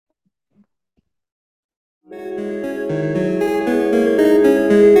I'm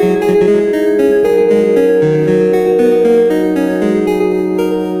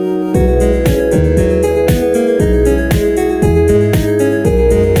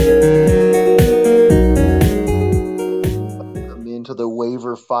into the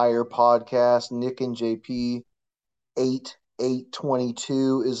Waiver Fire podcast. Nick and JP,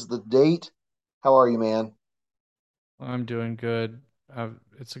 8/8/22 is the date. How are you, man? I'm doing good.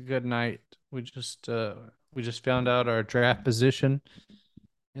 It's a good night. We just found out our draft position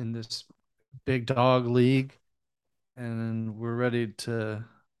in this big dog league, and we're ready to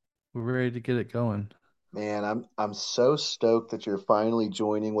get it going. Man, I'm so stoked that you're finally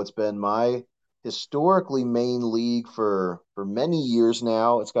joining what's been my historically main league for many years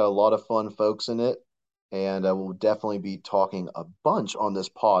now. It's got a lot of fun folks in it, and I will definitely be talking a bunch on this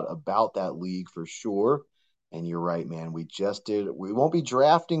pod about that league for sure. And you're right, man. We won't be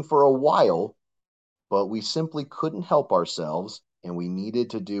drafting for a while, but we simply couldn't help ourselves, and we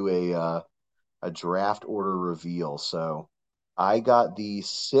needed to do a draft order reveal. So I got the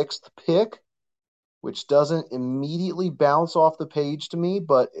sixth pick, which doesn't immediately bounce off the page to me,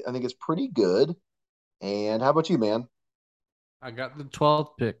 but I think it's pretty good. And how about you, man? I got the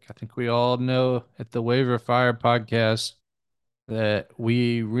 12th pick. I think we all know at the Waiver Fire podcast that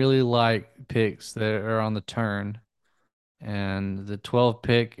we really like picks that are on the turn, and the 12th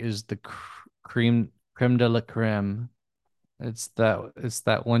pick is the creme de la creme. It's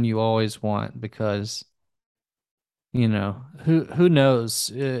that one you always want because who knows?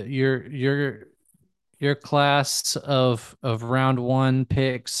 Your class of round one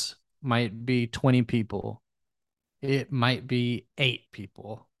picks might be 20 people. It might be 8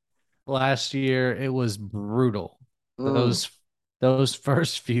 people. Last year it was brutal. Mm, Those those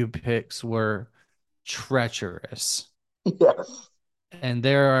first few picks were treacherous. yes. And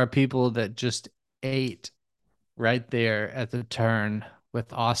there are people that just ate right there at the turn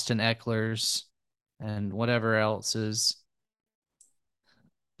with Austin Ecklers and whatever else is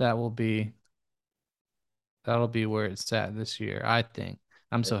that will be that'll be where it's at this year, I think.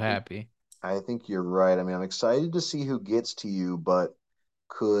 I'm I so think happy. I think you're right. I mean, I'm excited to see who gets to you, but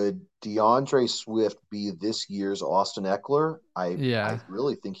could DeAndre Swift be this year's Austin Eckler? I Yeah.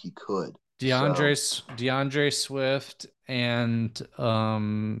 really think he could. So DeAndre Swift and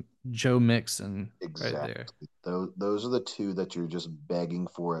Joe Mixon right there. exactly. Those are the two that you're just begging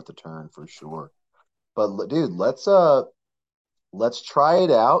for at the turn for sure. But dude, let's try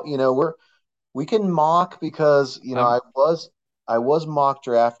it out. We can mock because I'm I was mock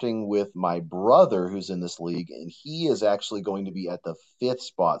drafting with my brother who's in this league, and he is actually going to be at the fifth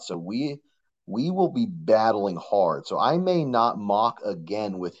spot. So we will be battling hard. So I may not mock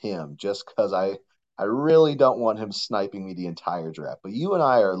again with him just because I really don't want him sniping me the entire draft. But you and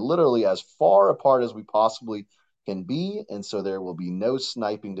I are literally as far apart as we possibly can be, and so there will be no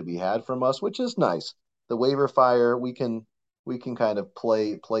sniping to be had from us, which is nice. The waiver fire, we can kind of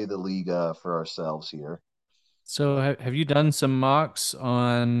play the league for ourselves here. so have you done some mocks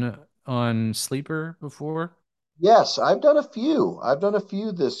on Sleeper before? Yes, I've done a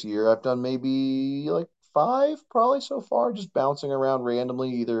few this year. I've done maybe like five probably so far, just bouncing around randomly,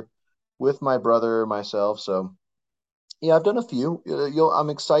 either with my brother or myself. So yeah, I've done a few. I'm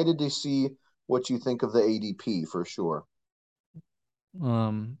excited to see what you think of the ADP for sure.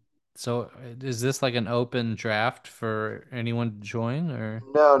 Um so is this like an open draft for anyone to join or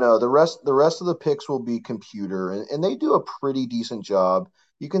No, no, the rest of the picks will be computer, and they do a pretty decent job.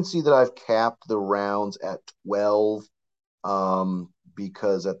 You can see that I've capped the rounds at 12,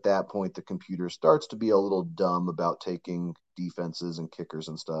 because at that point the computer starts to be a little dumb about taking defenses and kickers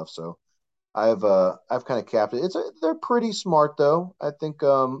and stuff. So I've kind of capped it. They're pretty smart though. I think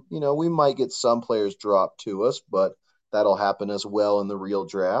we might get some players dropped to us, but that'll happen as well in the real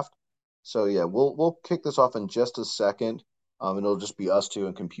draft. So yeah, we'll kick this off in just a second. And it'll just be us two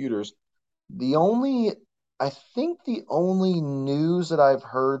and computers. The only I think the only news that I've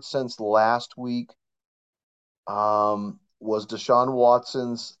heard since last week was Deshaun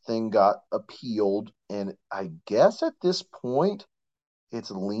Watson's thing got appealed, and I guess at this point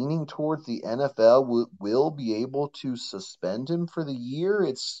it's leaning towards the NFL will be able to suspend him for the year.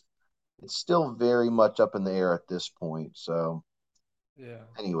 It's still very much up in the air at this point. So, yeah.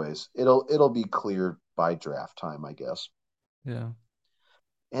 anyways, it'll be cleared by draft time, I guess. Yeah.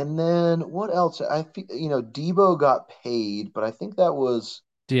 And then what else? I feel Debo got paid, but I think that was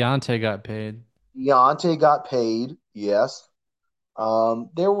Deontay got paid. Deontay got paid. Yes.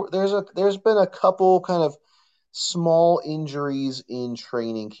 There's been a couple kind of small injuries in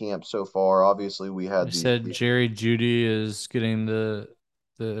training camp so far. Obviously, we They had said Jerry Judy is getting the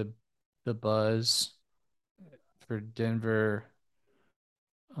the buzz. for Denver.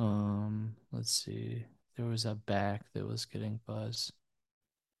 Let's see. There was a back that was getting buzz.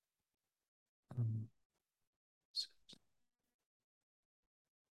 Um,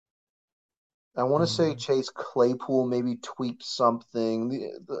 I want to say um, Chase Claypool maybe tweaked something,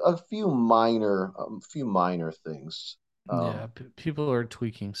 a few minor things. yeah, Um, people are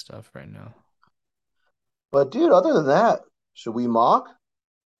tweaking stuff right now. but dude, other than that, should we mock?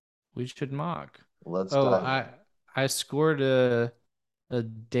 We should mock. Let's Oh, dive in. I scored a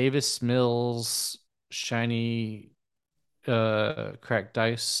Davis Mills shiny cracked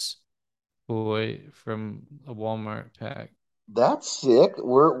dice boy from a Walmart pack. That's sick.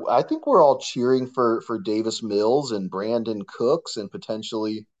 I think we're all cheering for Davis Mills and Brandon Cooks and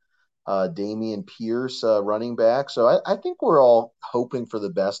potentially Damian Pierce running back. So I think we're all hoping for the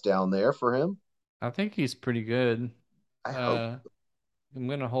best down there for him. I think he's pretty good. I hope. Uh, I'm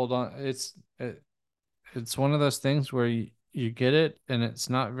gonna hold on. It's one of those things where you get it and it's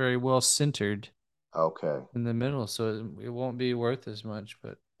not very well centered Okay, in the middle, so it won't be worth as much.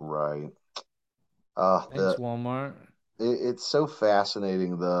 But right. thanks, The Walmart. it's so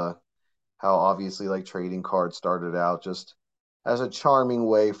fascinating the how obviously like trading cards started out just as a charming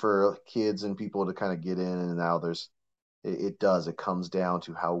way for kids and people to kind of get in, and now it comes down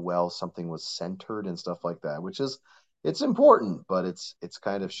to how well something was centered and stuff like that, which is it's important, but it's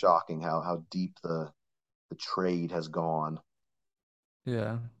kind of shocking how deep the trade has gone.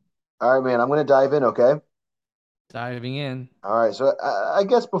 Yeah, All right, man, I'm gonna dive in. Okay. diving in. All right, so I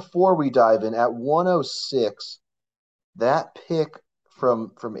guess before we dive in, at 106, that pick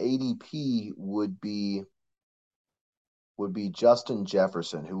from ADP would be Justin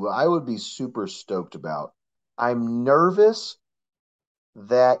Jefferson, who I would be super stoked about. I'm nervous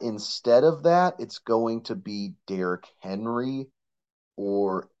that instead of that, it's going to be Derrick Henry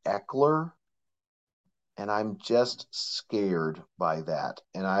or Eckler, and I'm just scared by that.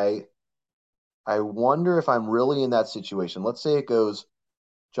 And I wonder if I'm really in that situation. Let's say it goes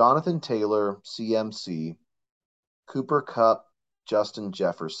Jonathan Taylor, CMC, Cooper Cup, Justin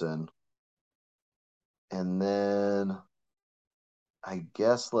Jefferson, and then I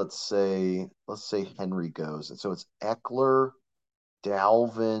guess let's say Henry goes. And so it's Eckler,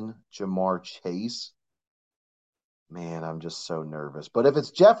 Dalvin, Jamar Chase. Man, I'm just so nervous. But if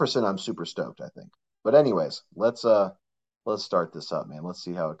it's Jefferson, I'm super stoked, I think. But anyways, let's start this up, man. Let's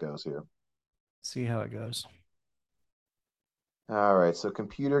see how it goes here. See how it goes. All right, so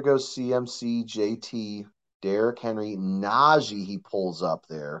computer goes CMC, JT, Derrick Henry, Najee he pulls up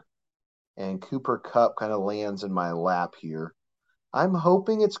there, and Cooper Cup kind of lands in my lap here. I'm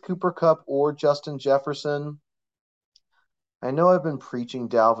hoping it's Cooper Cup or Justin Jefferson. I know I've been preaching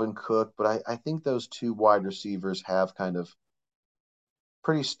Dalvin Cook, but I think those two wide receivers have kind of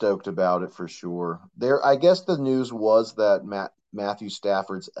pretty stoked about it for sure. I guess the news was that Matthew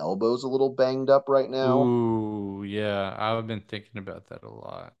Stafford's elbow's a little banged up right now, Ooh, yeah, I've been thinking about that a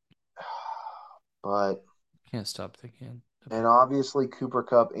lot. but Can't stop thinking and about it. obviously Cooper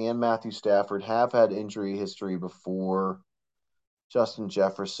Cup and Matthew Stafford have had injury history before. Justin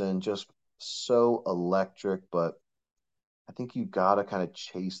Jefferson just so electric, but I think you got to kind of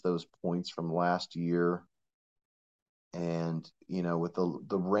chase those points from last year. And with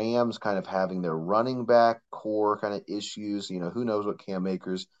the Rams kind of having their running back core kind of issues, who knows what Cam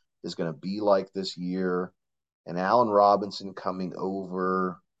Akers is going to be like this year, and Allen Robinson coming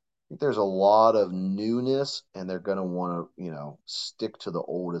over. I think there's a lot of newness, and they're going to want to stick to the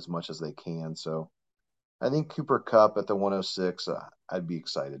old as much as they can. So I think Cooper Cup at the 106, I'd be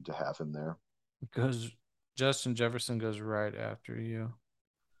excited to have him there. Because Justin Jefferson goes right after you.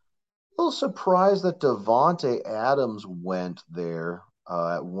 A little surprised that Devonte Adams went there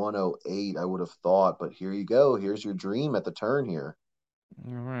at 108. I would have thought, but here you go. Here's your dream at the turn here.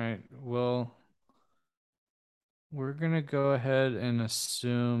 All right. Well, we're gonna go ahead and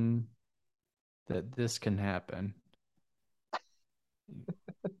assume that this can happen.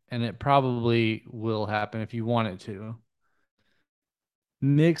 And it probably will happen if you want it to.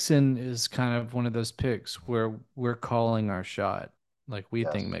 Mixon is kind of one of those picks where we're calling our shot. Like we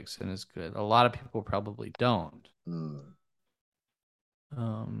think Yes. Mixon is good. A lot of people probably don't. Hmm.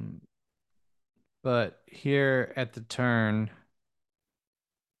 Um, but here at the turn,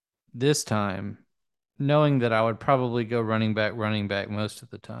 this time, knowing that I would probably go running back most of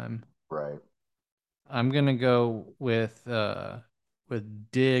the time, Right. I'm gonna go with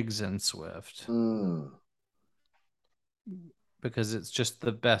Diggs and Swift Hmm. because it's just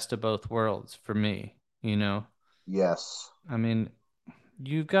the best of both worlds for me, you know? Yes. I mean,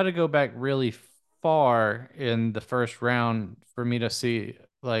 you've got to go back really far in the first round for me to see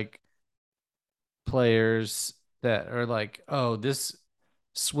like players. that are like, oh, this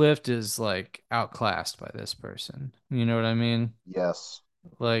Swift is like outclassed by this person. You know what I mean? Yes.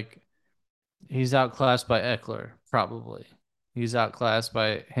 Like he's outclassed by Eckler, probably. He's outclassed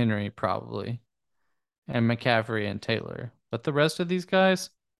by Henry, probably, and McCaffrey and Taylor. But the rest of these guys,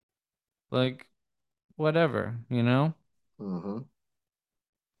 like, whatever, you know? Hmm.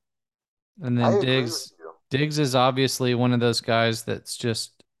 And I then agree with you. Diggs is obviously one of those guys that's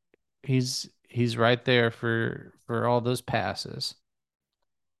just he's right there for all those passes.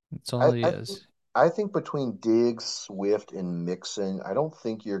 That's all I, he I think is. I think between Diggs, Swift, and Mixon, I don't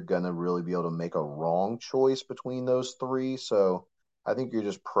think you're gonna really be able to make a wrong choice between those three. So I think you're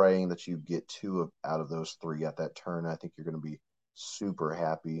just praying that you get out of those three at that turn. I think you're gonna be super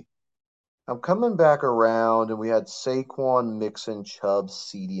happy. I'm coming back around, and we had Saquon, Mixon, Chubb,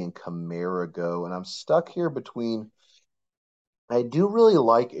 CD, and Kamara go, and I'm stuck here between. I do really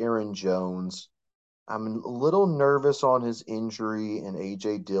like Aaron Jones. I'm a little nervous on his injury and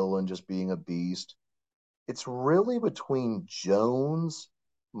AJ Dillon just being a beast. It's really between Jones,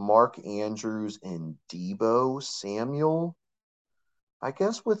 Mark Andrews, and Debo Samuel. I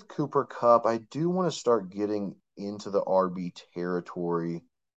guess with Cooper Cup, I do want to start getting into the RB territory.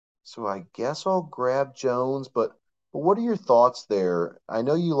 So I guess I'll grab Jones, but what are your thoughts there? I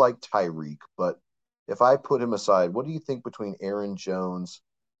know you like Tyreek, but if I put him aside, what do you think between Aaron Jones,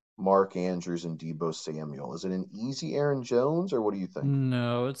 Mark Andrews, and Debo Samuel? Is it an easy Aaron Jones, or what do you think?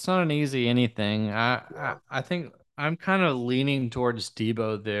 No, it's not an easy anything. Yeah. I think I'm kind of leaning towards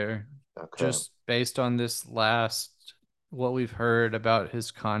Debo there, Okay. just based on this last what we've heard about his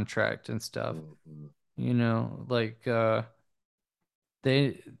contract and stuff. Hmm. You know, like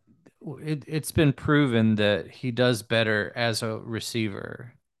they it's been proven that he does better as a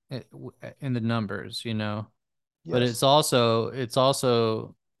receiver in the numbers, you know. But Yes. it's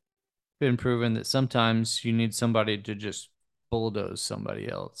also been proven that sometimes you need somebody to just bulldoze somebody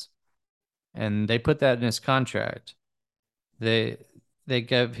else. And they put that in his contract. They they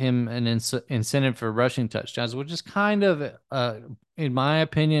gave him an incentive for rushing touchdowns, which is kind of in my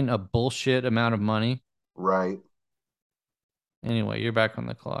opinion a bullshit amount of money. Right. Anyway, you're back on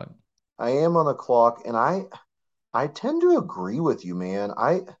the clock. I am on the clock, and I tend to agree with you, man.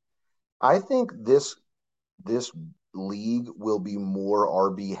 I think this league will be more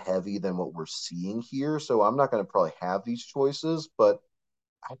RB heavy than what we're seeing here. So I'm not going to probably have these choices, but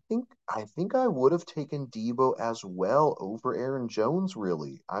I think I would have taken Debo as well over Aaron Jones,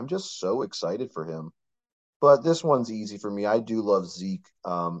 really. I'm just so excited for him. But this one's easy for me. I do love Zeke.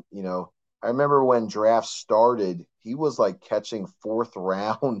 I remember when drafts started, he was like catching fourth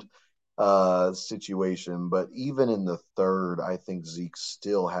round situation, but even in the third, I think Zeke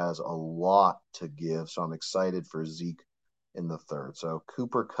still has a lot to give. So I'm excited for Zeke in the third. So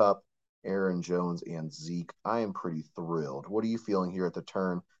Cooper Cup, Aaron Jones, and Zeke. I am pretty thrilled. What are you feeling here at the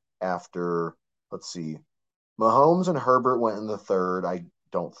turn after, let's see, Mahomes and Herbert went in the third. I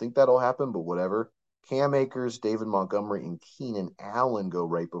don't think that'll happen, but whatever. Cam Akers, David Montgomery, and Keenan Allen go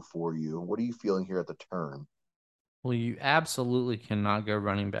right before you. What are you feeling here at the turn? Well, you absolutely cannot go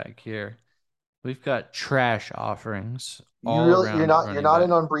running back here. We've got trash offerings You all really you're around at not you're running not in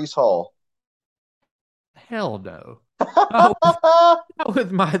back. on Brees Hall. Hell no. Not with, not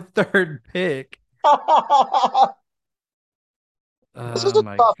with my third pick. This is Oh a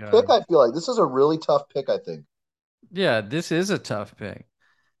my tough pick, God. I feel like. This is a really tough pick, I think. Yeah, this is a tough pick,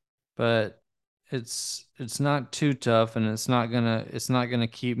 but it's not too tough and it's not gonna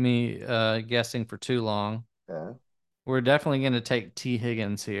keep me guessing for too long. Okay. We're definitely gonna take T.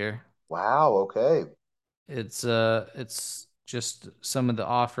 Higgins here. Wow, okay. It's just some of the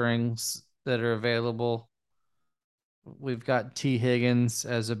offerings that are available. We've got T. Higgins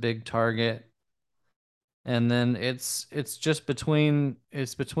as a big target. And then it's just between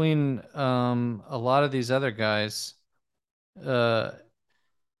a lot of these other guys. Uh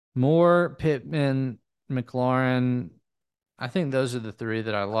Moore, Pittman, McLaurin. I think those are the three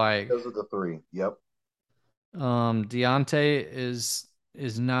that I like. Those are the three. Yep. Deontay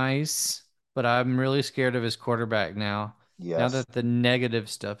is nice, but I'm really scared of his quarterback now. Now Yes. that the negative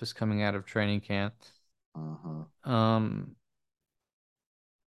stuff is coming out of training camp. Hmm. Um,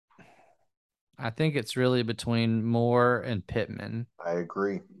 I think it's really between Moore and Pittman. I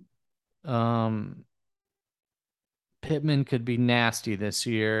agree. Um, Pittman could be nasty this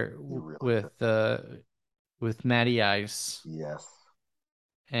year You really could. with Matty Ice, Yes.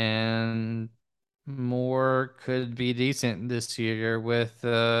 and Moore could be decent this year with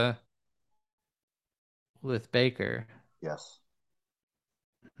Baker. Yes.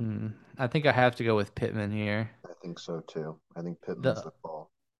 Hmm. I think I have to go with Pittman here. I think so too. I think Pittman's The the call.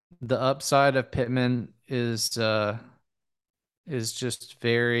 The upside of Pittman is just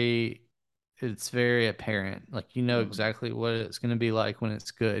very it's very apparent. Like you know Mhm. exactly what it's going to be like when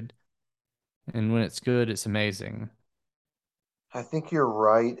it's good. And when it's good, it's amazing. I think you're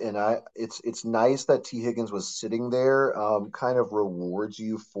right, and it's nice that T. Higgins was sitting there. Kind of rewards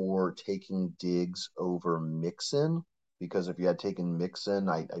you for taking Diggs over Mixon because if you had taken Mixon,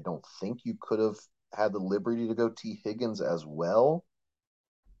 I don't think you could have had the liberty to go T. Higgins as well.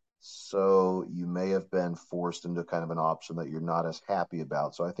 So you may have been forced into kind of an option that you're not as happy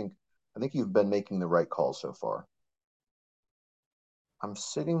about. So I think you've been making the right call so far. I'm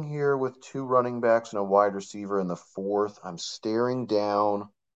sitting here with two running backs and a wide receiver in the fourth. I'm staring down.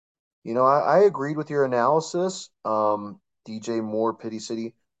 I agreed with your analysis. DJ Moore, Pity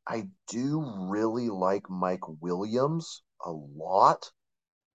City. I do really like Mike Williams a lot.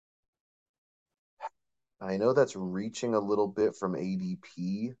 I know that's reaching a little bit from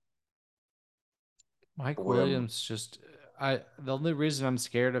ADP. Mike Boy, I'm Williams just I the only reason I'm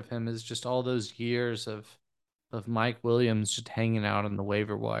scared of him is just all those years of Mike Williams just hanging out on the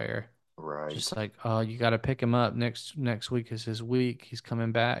waiver wire. right. Just like, oh, you got to pick him up next week is his week. He's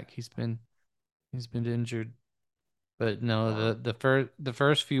coming back. He's been injured. But no, Yeah. the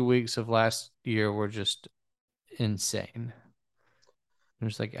first few weeks of last year were just insane. It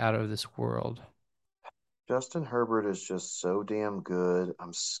was like out of this world. Justin Herbert is just so damn good.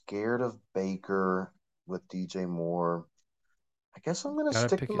 I'm scared of Baker with DJ Moore. I guess I'm gonna Got to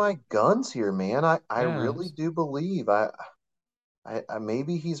stick to pick it. my guns here, man. I Yeah. really do believe I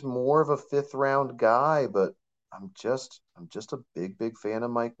maybe he's more of a fifth round guy, but I'm just a big fan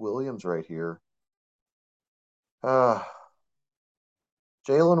of Mike Williams right here. Uh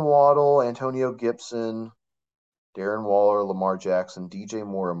Jalen Waddle, Antonio Gibson, Darren Waller, Lamar Jackson, DJ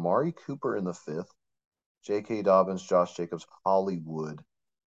Moore, Amari Cooper in the fifth, J.K. Dobbins, Josh Jacobs, Hollywood.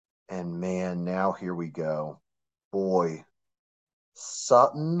 And man, now here we go. Boy,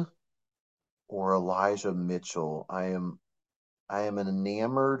 Sutton or Elijah Mitchell. I am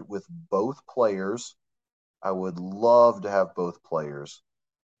enamored with both players. I would love to have both players.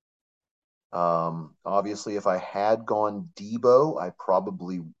 Obviously, if I had gone Debo, I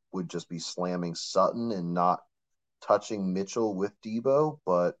probably would just be slamming Sutton and not touching Mitchell with Debo.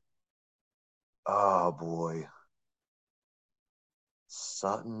 But oh boy,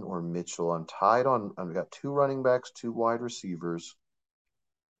 Sutton or Mitchell. I'm tied on. I've got two running backs, two wide receivers.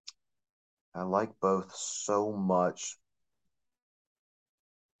 I like both so much.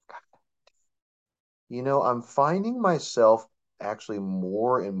 I'm finding myself actually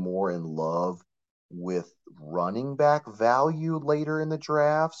more and more in love with running back value later in the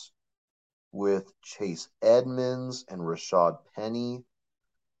drafts with Chase Edmonds and Rashad Penny.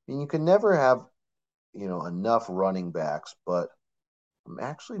 I mean, you can never have, enough running backs, but I'm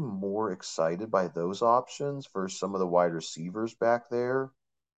actually more excited by those options versus some of the wide receivers back there.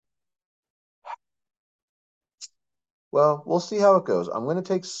 Well, we'll see how it goes. I'm going to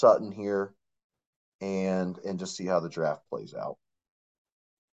take Sutton here and just see how the draft plays out.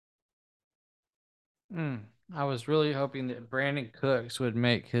 I was really hoping that Brandon Cooks would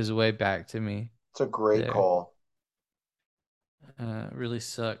make his way back to me It's a great there. call. Really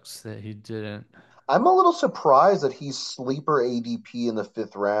sucks that he didn't. I'm a little surprised that he's sleeper ADP in the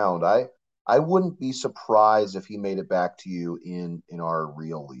fifth round. I wouldn't be surprised if he made it back to you in our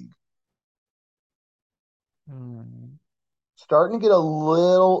real league. Mm, Starting to get a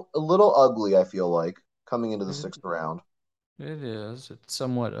little ugly, I feel like, coming into the it, sixth round. it is. It's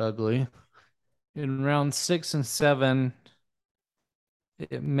somewhat ugly. In round 6 and 7,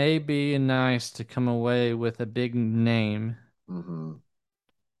 it may be nice to come away with a big name, Hmm.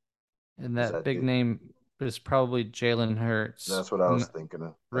 and Is that that big name is probably Jalen Hurts. that's what I was And thinking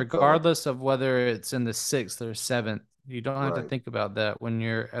of. I felt like it. regardless of whether it's in the 6th or 7th, you don't have to Right. think about that when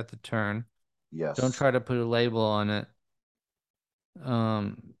you're at the turn. Don't Yes. try to put a label on it.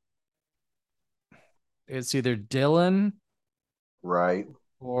 Um, it's either Dylan Right.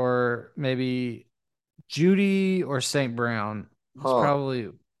 or maybe Judy or St. Brown. It's Huh.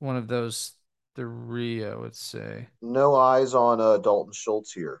 probably one of those three, I would say. No eyes on Dalton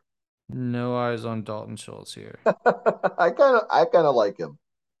Schultz here. No eyes on Dalton Schultz here. I kind of like him.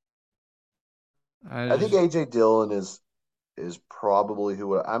 I I think just, AJ Dillon is probably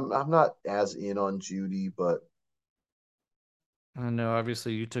who I'm not as in on Judy, but I know,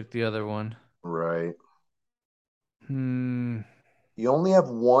 obviously, you took the other one. right. Hmm. You only have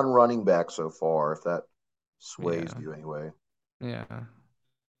one running back so far, if that sways Yeah. you anyway. Yeah.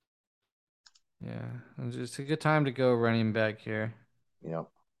 Yeah. It's just a good time to go running back here. Yeah.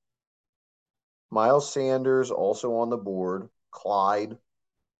 Miles Sanders also on the board. Clyde.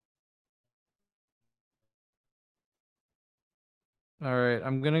 All right,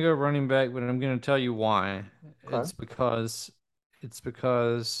 I'm gonna go running back, but I'm gonna tell you why. Okay. It's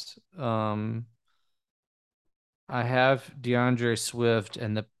because I have DeAndre Swift,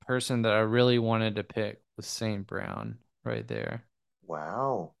 and the person that I really wanted to pick was St. Brown right there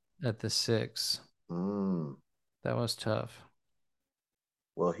Wow. at the six. Hmm. That was tough.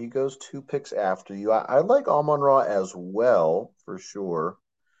 Well, he goes two picks after you. I like Amon Ra as well, for sure.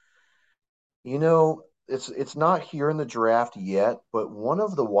 It's not here in the draft yet, but one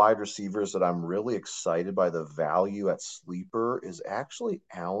of the wide receivers that I'm really excited by the value at sleeper is actually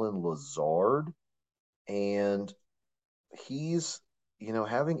Alan Lazard. And he's,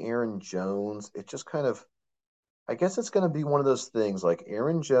 having Aaron Jones, it just kind of, I guess it's going to be one of those things like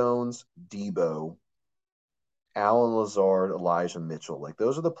Aaron Jones, Debo, Alan Lazard, Elijah Mitchell. Like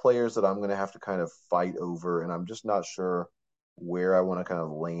those are the players that I'm going to have to kind of fight over, and I'm just not sure where I want to kind of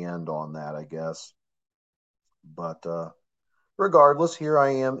land on that, I guess. But regardless, here I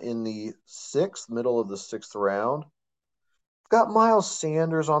am in the sixth, middle of the sixth round. Got Miles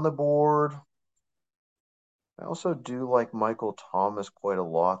Sanders on the board. I also do like Michael Thomas quite a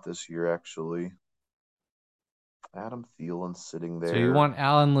lot this year, actually. Adam Thielen sitting So you there. want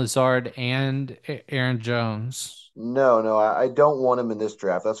Alan Lazard and Aaron Jones? No, no, I don't want him in this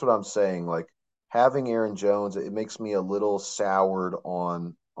draft. That's what I'm saying. Like having Aaron Jones, it makes me a little soured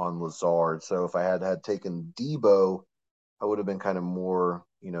on Lazard. So if I had taken Debo, I would have been kind of more,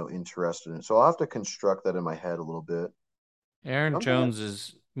 interested in it. So I'll have to construct that in my head a little bit. Aaron I'm at Jones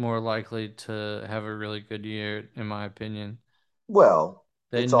is more likely to have a really good year, in my opinion. Well,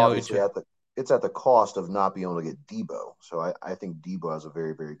 They it's know each obviously other. at the cost of not being able to get Debo. So I think Debo has a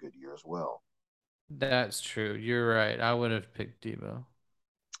very, very good year as well. That's true. You're right. I would have picked Debo.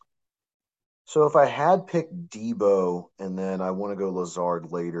 So if I had picked Debo and then I want to go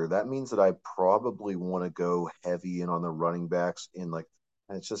Lazard later, that means that I probably want to go heavy in on the running backs in like,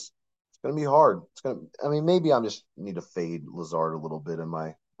 and it's gonna be hard. I mean, maybe I'm just need to fade Lazard a little bit in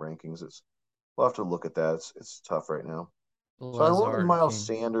my rankings. We'll have to look at that. It's tough right now. So I went with Lazard Miles King.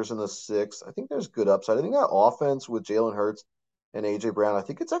 Sanders in the sixth. I think there's good upside. I think that offense with Jalen Hurts and AJ Brown, I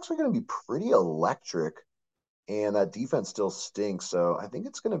think it's actually going to be pretty electric. And that defense still stinks. So I think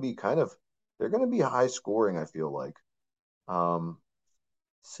it's going to be they're going to be high scoring, I feel like. Um,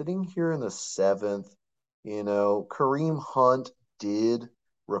 Sitting here in the seventh, Kareem Hunt did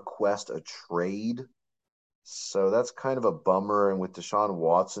request a trade. So that's kind of a bummer. And with Deshaun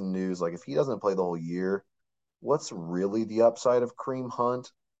Watson news, like if he doesn't play the whole year, what's really the upside of Kareem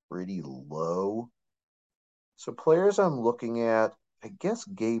Hunt? Pretty low. So players I'm looking at, I guess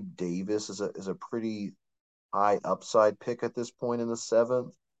Gabe Davis is a pretty high upside pick at this point in the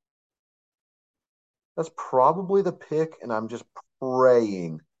seventh. That's probably the pick, and I'm just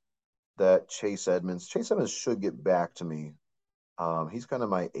praying that Chase Edmonds should get back to me. He's kind of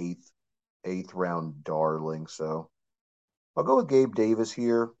my eighth round darling, so I'll go with Gabe Davis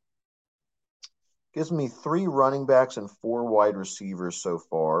here. Gives me three running backs and four wide receivers so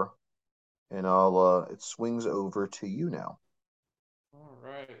far, and I'll it swings over to you now. All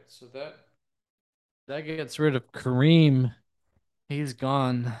right. So that gets rid of Kareem. He's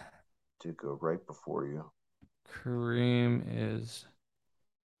gone. Did go right before you. Kareem is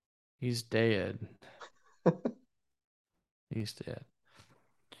he's dead. He's dead.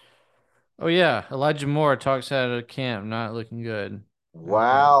 Oh yeah, Elijah Moore talks out of camp, not looking good.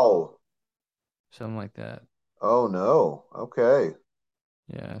 Okay, Wow. something like that. Oh no. Okay.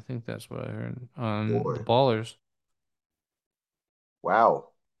 Yeah, I think that's what I heard on the Boy. Ballers. Wow.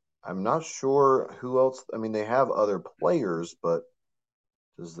 I'm not sure who else. I mean, they have other players, but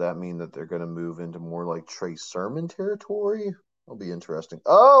does that mean that they're going to move into more like Trey Sermon territory? That'll be interesting.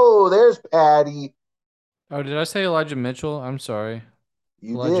 Oh, there's Patty. Oh, did I say Elijah Mitchell? I'm sorry.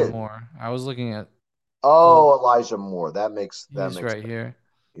 You Elijah did. Moore. I was looking at Oh, oh, Elijah Moore. That makes he's right sense. here.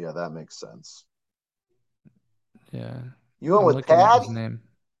 Yeah, that makes sense. Yeah. You went I'm with looking at his Patty. name.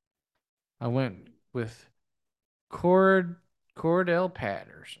 I went with Cordell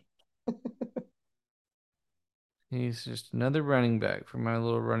Patterson. He's just another running back for my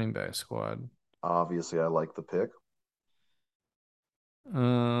little running back squad. Obviously, I like the pick.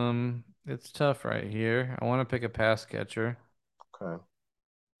 It's tough right here. I want to pick a pass catcher. Okay.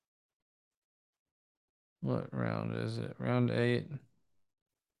 What round is it? Round eight.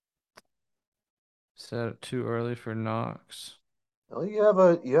 Set it too early for Knox. Well, you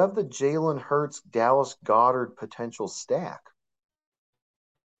have the Jalen Hurts, Dallas Goddard potential stack.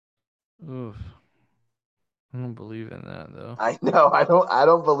 Oof. I don't believe in that though. I know. I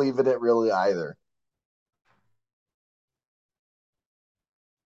don't believe in it really either.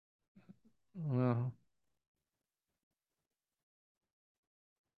 Well,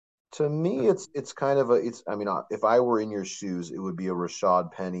 To me, it's kind of a it's. I mean, if I were in your shoes, it would be a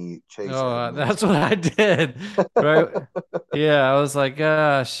Rashad Penny, Chase Oh, Edmonds. that's what I did. Right. Yeah, I was like,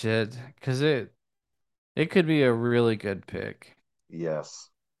 ah, shit. Because it could be a really good pick. Yes,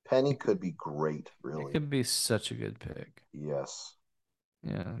 Penny It, could be great, it really. could be such a good pick. Yes,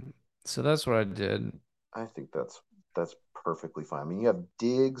 Yeah. So that's what I did. I think that's perfectly fine. I mean, you have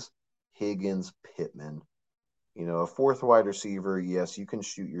Diggs, Higgins, Pittman. You know, a fourth wide receiver, yes, you can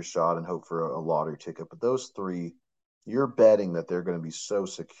shoot your shot and hope for a lottery ticket, but those three, you're betting that they're going to be so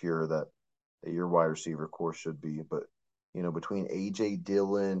secure that your wide receiver core should be. But, you know, between AJ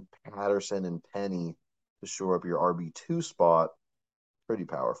Dillon, Patterson, and Penny to shore up your RB2 spot, pretty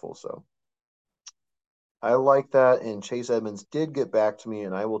powerful. So I like that. And Chase Edmonds did get back to me,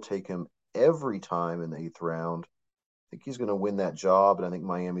 and I will take him every time in the eighth round. I think he's going to win that job, and I think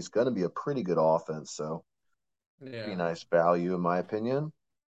Miami's going to be a pretty good offense. So pretty Yeah. nice value, in my opinion.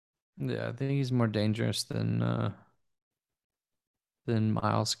 Yeah, I think he's more dangerous than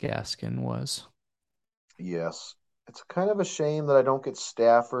Miles Gaskin was. Yes. It's kind of a shame that I don't get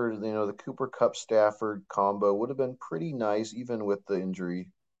Stafford. You know, the Cooper Cup Stafford combo would have been pretty nice, even with the injury.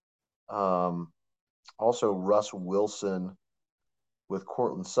 Um, Also, Russ Wilson with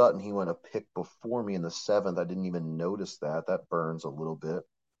Cortland Sutton, he went a pick before me in the seventh. I didn't even notice that. That burns a little bit.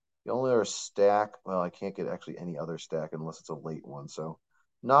 The only other stack, well, I can't get actually any other stack unless it's a late one. So,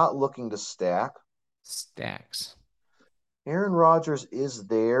 not looking to stack. Stacks. Aaron Rodgers is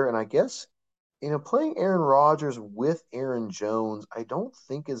there, and I guess playing Aaron Rodgers with Aaron Jones, I don't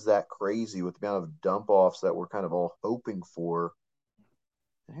think is that crazy with the amount of dump offs that we're kind of all hoping for.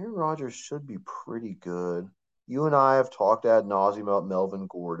 And Aaron Rodgers should be pretty good. You and I have talked ad nauseum about Melvin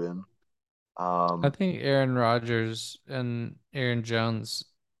Gordon. I Um, think Aaron Rodgers and Aaron Jones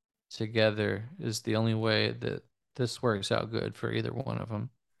together is the only way that this works out good for either one of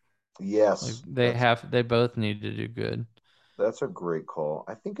them. Like yes, they both need to do good. that's a great call.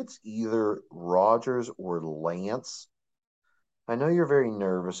 I think it's either Rodgers or Lance. I know you're very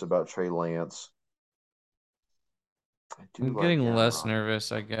nervous about Trey Lance. I do I'm like getting Aaron less Rodgers.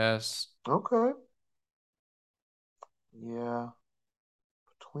 nervous, I guess. Okay, yeah.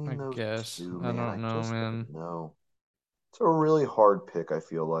 Between I those guess. two, I man, don't I know, just don't man. know. It's a really hard pick, I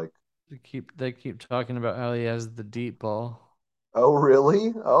feel like. They keep talking about how he has the deep ball. Oh,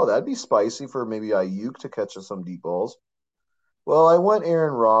 really? Oh, that'd be spicy for maybe Ayuk to catch us some deep balls. Well, I went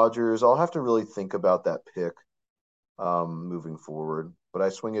Aaron Rodgers. I'll have to really think about that pick moving forward, but I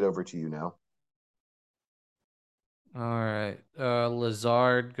swing it over to you now. All right.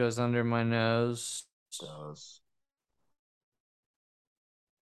 Lazard goes under my nose. Does.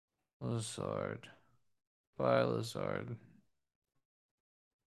 Lazard. Bye, Lazard.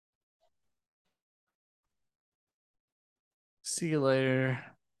 See you later.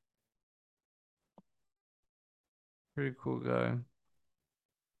 Pretty cool guy.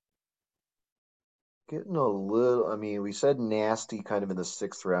 Getting a little, I mean, we said nasty kind of in the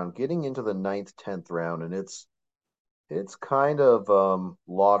sixth round, getting into the ninth, 10th round, and it's kind of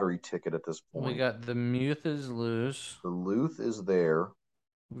lottery ticket at this We point. got the Muth is loose. The Luth is there.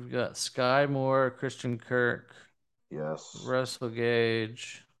 We've got Sky Moore, Christian Kirk, Yes. Russell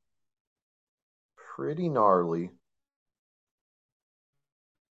Gage, Pretty gnarly.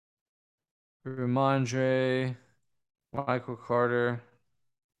 Ramondre, Michael Carter.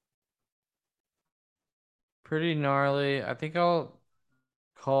 Pretty gnarly. I think I'll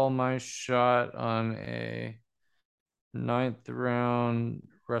call my shot on a ninth round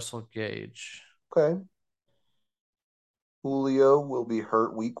Russell Gage. Okay. Julio will be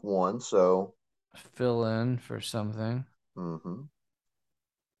hurt week one, so Fill in for something. mhm.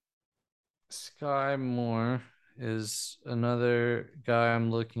 Sky Moore is another guy I'm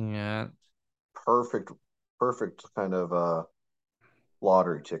looking at, Perfect, perfect kind of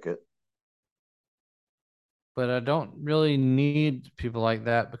lottery ticket. but I don't really need people like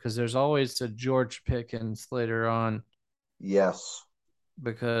that because there's always a George Pickens later on Yes,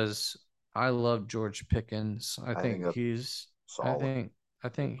 because I love George Pickens. I think that's I solid. think I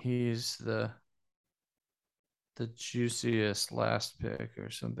think he's the juiciest last pick or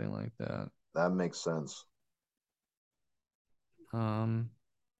something like that. That makes sense. Um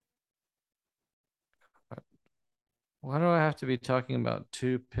why do I have to be talking about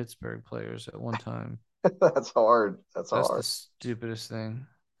two Pittsburgh players at one time? That's hard. That's That's the hard. stupidest thing.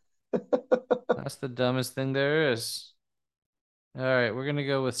 That's the dumbest thing there is. All right, we're gonna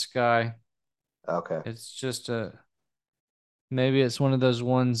go with Sky. Okay. It's just a maybe it's one of those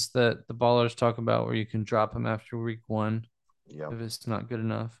ones that the ballers talk about where you can drop him after week one Yep. if it's not good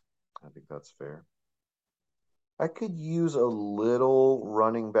enough. I think that's fair. I could use a little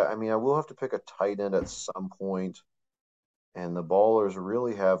running back. I mean, I will have to pick a tight end at some point, and the Ballers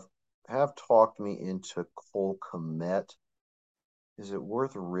really have talked me into Cole Kmet. Is it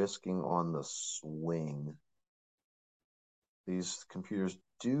worth risking on the swing? These computers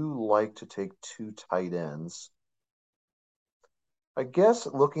do like to take two tight ends. I guess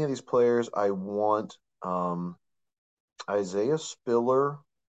looking at these players, I want Isaiah Spiller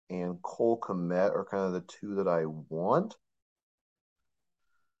and Cole Kmet are kind of the two that I want.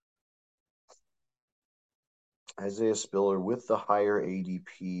 Isaiah Spiller with the higher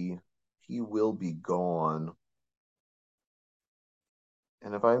ADP, he will be gone.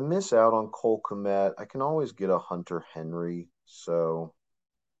 And if I miss out on Cole Kmet, I can always get a Hunter Henry. So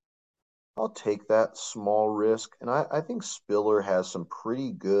I'll take that small risk. And I think Spiller has some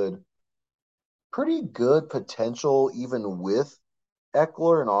pretty good potential even with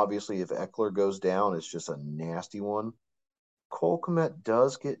Eckler. And obviously, if Eckler goes down, it's just a nasty one. Cole Kmet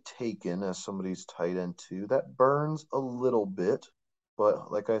does get taken as somebody's tight end too. That burns a little bit.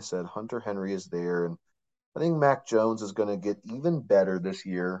 But like I said, Hunter Henry is there. And I think Mac Jones is going to get even better this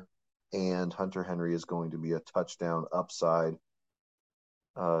year. And Hunter Henry is going to be a touchdown upside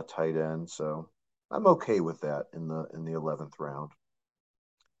tight end. So I'm okay with that in the 11th round.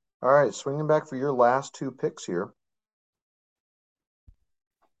 All right, swinging back for your last two picks here.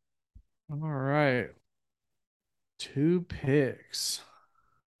 All right. Two picks.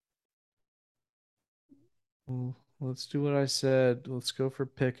 Well, let's do what I said. Let's go for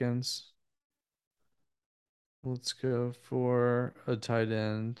Pickens. Let's go for a tight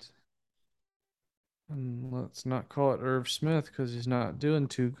end. And let's not call it Irv Smith because he's not doing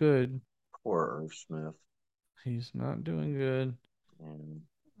too good. Poor Irv Smith. He's not doing good. And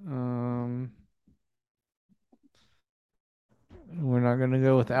Um, we're not going to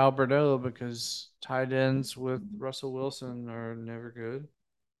go with Alberto because tight ends with Russell Wilson are never good.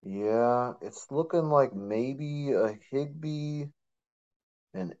 yeah, it's looking like maybe a Higby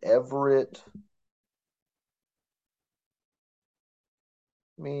and Everett.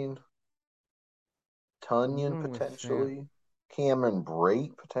 I mean, I'm Tunyon going with Fant. potentially. Cameron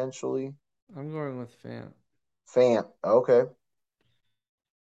Brate potentially. I'm going with Fant. Fant. Okay.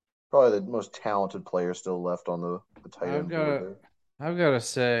 Probably the most talented player still left on the tight I've end board got there. I've got to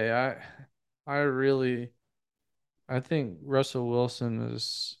say I really I think Russell Wilson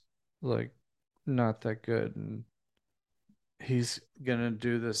is like not that good and he's gonna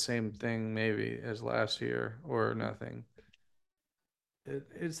do the same thing maybe as last year or nothing.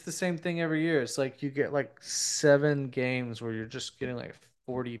 It's the same thing every year. It's like you get like 7 games where you're just getting like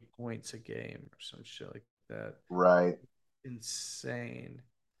 40 points a game or some shit like that. Right. Insane.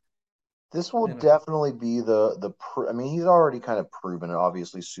 This will And definitely be I mean, he's already kind of proven it,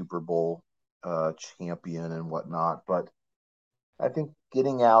 obviously Super Bowl champion and whatnot, but I think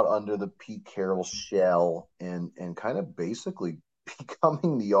getting out under the Pete Carroll shell and kind of basically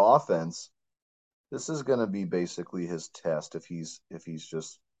becoming the offense, this is going to be basically his test if he's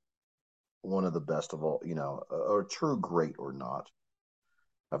just one of the best of all, or true great or not.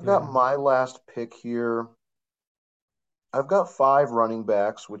 I've got yeah. my last pick here. I've got five running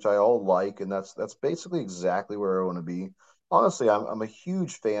backs, which I all like, and that's basically exactly where I want to be. Honestly, I'm a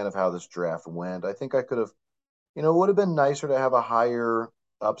huge fan of how this draft went. I think I could have, it would have been nicer to have a higher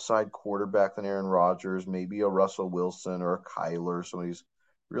upside quarterback than Aaron Rodgers, maybe a Russell Wilson or a Kyler, somebody who's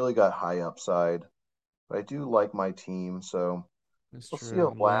really got high upside. But I do like my team, so we'll see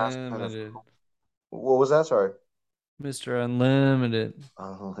Mr. a last kind of. Unlimited. What was that? Sorry, Mr. Unlimited.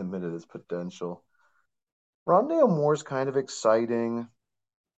 unlimited his potential. Rondale Moore's kind of exciting.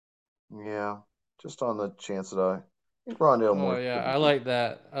 Yeah, just on the chance that I think Rondale Oh Moore's yeah, pretty I good. like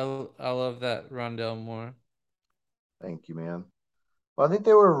that. I love that Rondell Moore. Thank you, man. Well, I think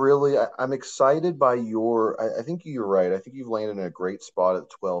they were really. I'm excited by I think you're right. I think you've landed in a great spot at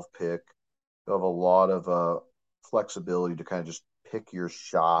the 12 pick. You have a lot of flexibility to kind of just pick your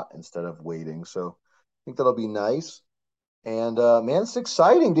shot instead of waiting. So I think that'll be nice. And man, it's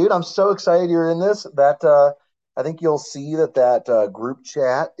exciting, dude. I'm so excited you're in this. That I think you'll see that group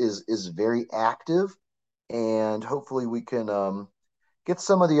chat is very active, and hopefully we can get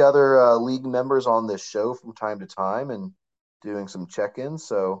some of the other league members on this show from time to time and doing some check-ins.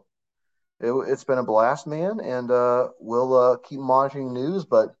 So it's been a blast, man, and we'll keep monitoring news.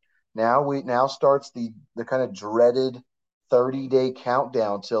 But now starts the kind of dreaded 30-day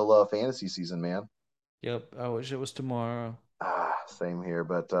countdown till fantasy season, man. Yep, I wish it was tomorrow. Same here,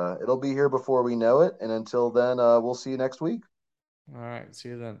 but it'll be here before we know it. And until then, we'll see you next week. All right, see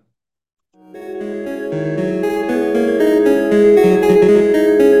you then.